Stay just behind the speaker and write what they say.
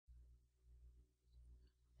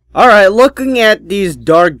Alright, looking at these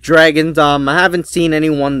dark dragons, I haven't seen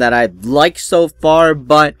anyone that I like so far,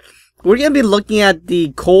 but we're going to be looking at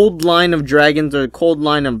the cold line of dragons, or cold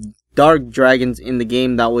line of dark dragons in the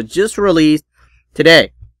game that was just released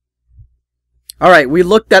today. Alright, we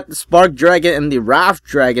looked at the Spark Dragon and the Wrath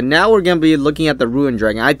Dragon. Now we're going to be looking at the Ruin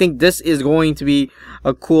Dragon. I think this is going to be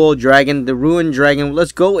a cool dragon, the Ruin Dragon.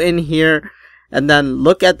 Let's go in here and then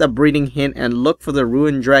look at the breeding hint and look for the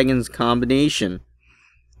Ruin Dragon's combination.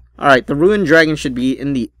 Alright, the Ruin Dragon should be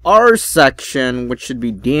in the R section, which should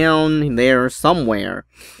be down there somewhere.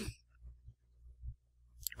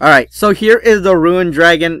 Alright, so here is the Ruin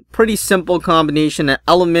Dragon. Pretty simple combination, an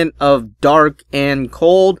element of dark and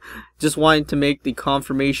cold. Just wanted to make the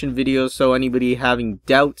confirmation video so anybody having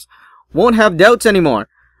doubts won't have doubts anymore.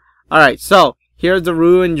 Alright, so here's the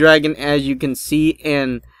Ruin Dragon as you can see,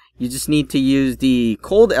 and you just need to use the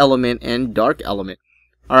cold element and dark element.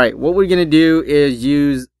 Alright, what we're going to do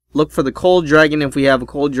is look for the cold dragon if we have a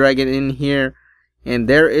cold dragon in here. And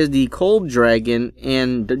there is the cold dragon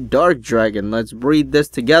and the dark dragon. Let's breed this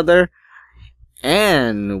together.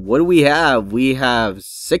 And what do we have? We have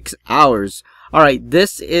 6 hours. Alright,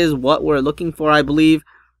 this is what we're looking for, I believe.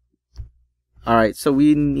 Alright, so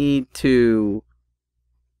we need to...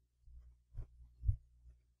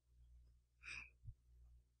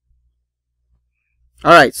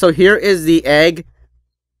 Alright, so here is the egg.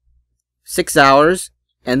 6 hours.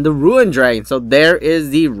 And the Ruin Dragon. So there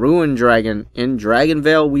is the Ruin Dragon. In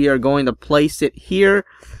DragonVale, we are going to place it here.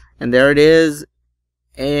 And there it is.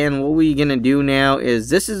 And what we're going to do now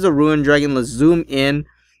is, this is the Ruin Dragon. Let's zoom in.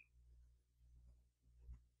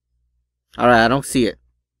 Alright, I don't see it.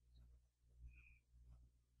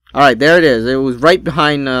 Alright, there it is. It was right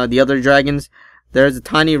behind the other dragons. There's a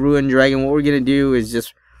tiny Ruin Dragon. What we're going to do is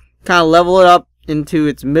just kind of level it up into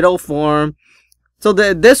its middle form. So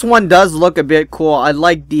this one does look a bit cool. I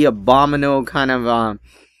like the abomination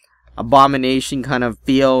kind of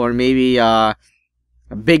feel, or maybe a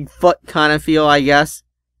Bigfoot kind of feel, I guess.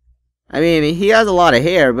 I mean, he has a lot of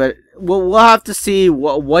hair, but we'll have to see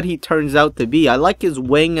what he turns out to be. I like his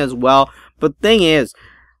wing as well. But the thing is,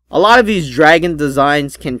 a lot of these dragon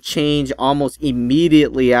designs can change almost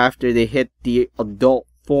immediately after they hit the adult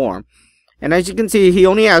form. And as you can see, he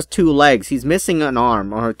only has 2 legs. He's missing an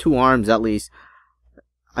arm, or 2 arms at least.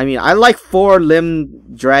 I mean, I like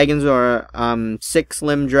 4-limb dragons, or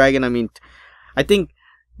 6-limb dragon. I mean, I think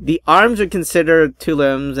the arms are considered 2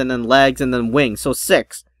 limbs, and then legs, and then wings. So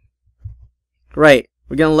 6. Right.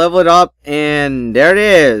 We're going to level it up, and there it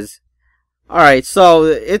is. Alright, so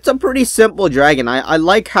it's a pretty simple dragon. I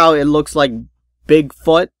like how it looks like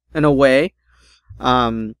Bigfoot in a way.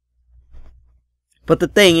 But the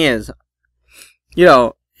thing is, you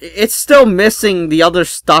know, it's still missing the other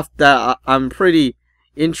stuff that I'm pretty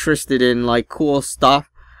interested in, like cool stuff.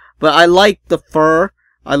 But I like the fur,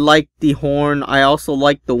 I like the horn, I also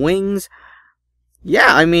like the wings.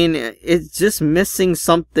 Yeah, I mean, it's just missing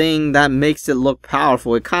something that makes it look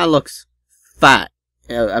powerful. It kind of looks fat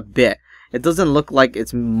a bit. It doesn't look like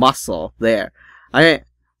it's muscle there. I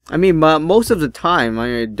mean, most of the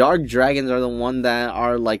time, dark dragons are the one that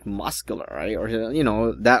are like muscular, right? Or, you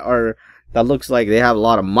know, that looks like they have a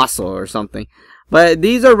lot of muscle or something. But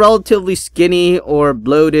these are relatively skinny or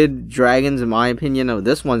bloated dragons, in my opinion. Oh,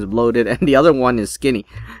 this one's bloated and the other one is skinny.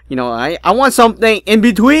 You know, I want something in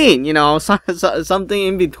between, you know, something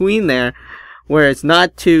in between there, where it's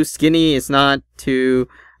not too skinny, it's not too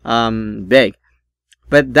big.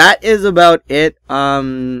 But that is about it.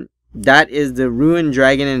 That is the Ruin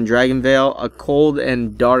Dragon in DragonVale, a cold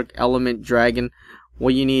and dark element dragon.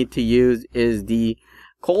 What you need to use is the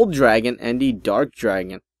cold dragon and the dark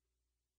dragon.